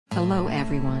Hello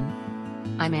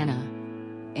everyone. I'm Anna.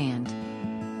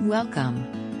 And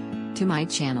welcome to my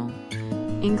channel,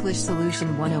 English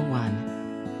Solution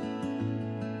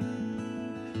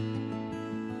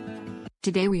 101.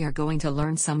 Today we are going to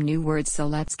learn some new words, so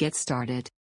let's get started.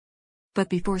 But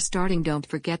before starting, don't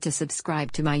forget to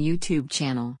subscribe to my YouTube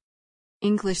channel,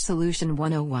 English Solution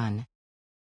 101.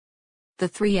 The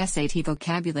three SAT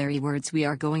vocabulary words we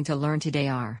are going to learn today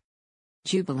are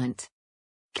jubilant,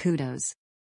 kudos,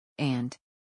 and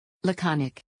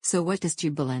laconic. So what does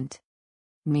jubilant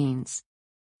means?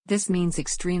 This means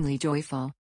extremely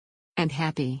joyful and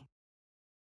happy.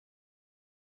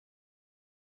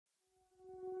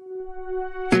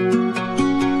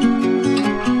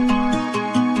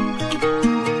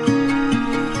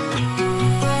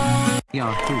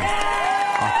 Yahoo!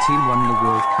 Our team won the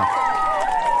World Cup.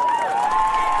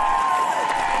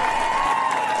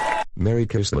 Merry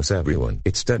Christmas everyone.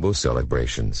 It's double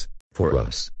celebrations for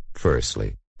us.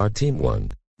 Firstly, our team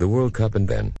won the World Cup, and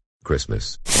then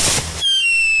Christmas.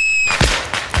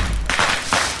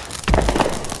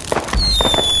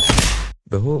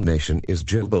 The whole nation is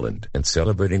jubilant and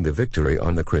celebrating the victory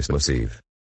on the Christmas Eve.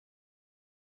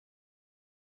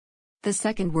 The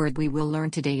second word we will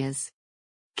learn today is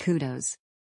kudos,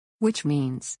 which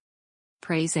means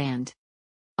praise and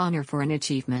honor for an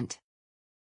achievement.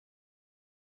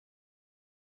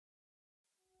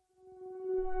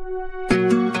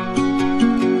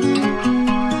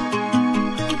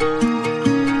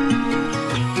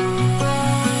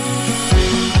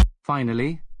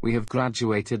 Finally, we have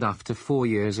graduated after 4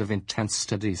 years of intense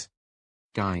studies.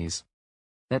 Guys,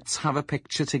 let's have a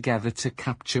picture together to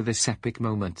capture this epic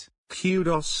moment.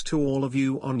 Kudos to all of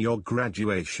you on your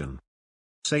graduation.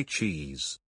 Say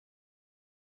cheese.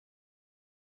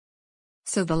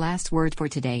 So the last word for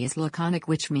today is laconic,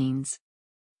 which means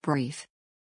brief,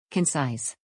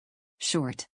 concise,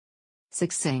 short,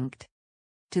 succinct,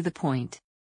 to the point.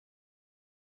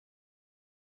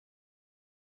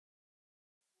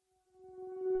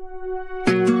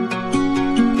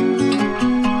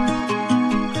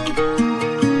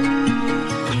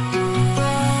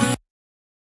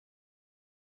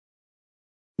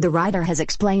 The writer has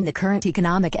explained the current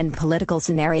economic and political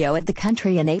scenario of the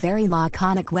country in a very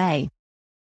laconic way.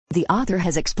 The author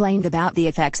has explained about the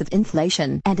effects of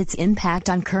inflation and its impact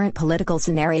on current political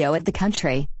scenario of the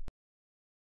country.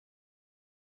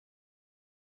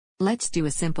 Let's do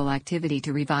a simple activity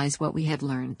to revise what we have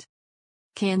learned.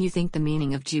 Can you think the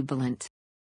meaning of jubilant?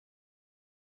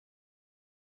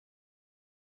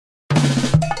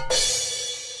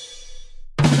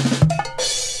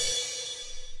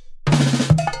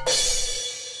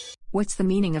 What's the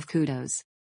meaning of kudos?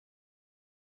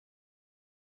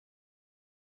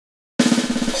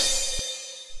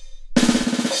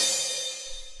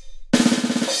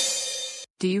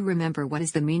 Do you remember what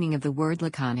is the meaning of the word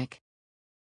laconic?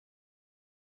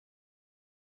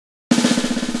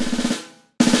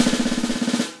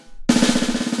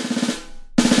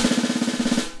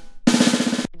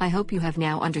 I hope you have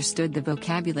now understood the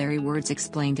vocabulary words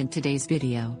explained in today's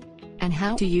video, and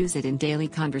how to use it in daily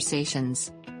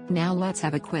conversations. Now let's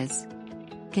have a quiz.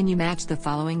 Can you match the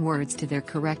following words to their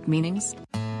correct meanings?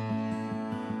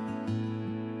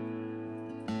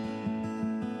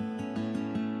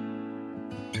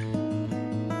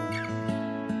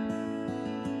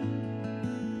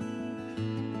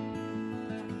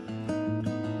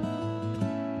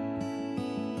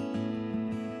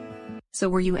 So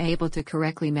were you able to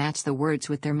correctly match the words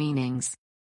with their meanings?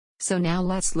 So now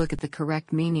let's look at the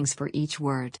correct meanings for each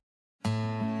word.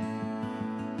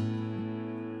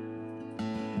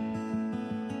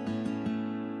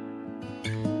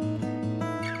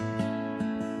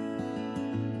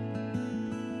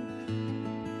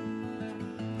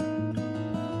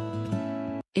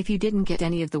 If you didn't get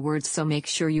any of the words, so make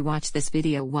sure you watch this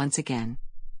video once again.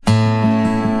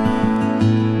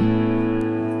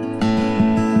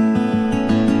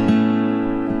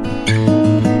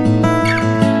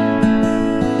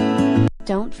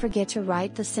 Don't forget to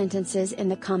write the sentences in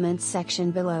the comments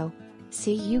section below.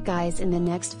 See you guys in the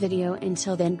next video.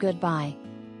 Until then, goodbye.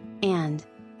 And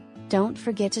don't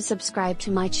forget to subscribe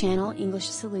to my channel, English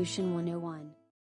Solution 101.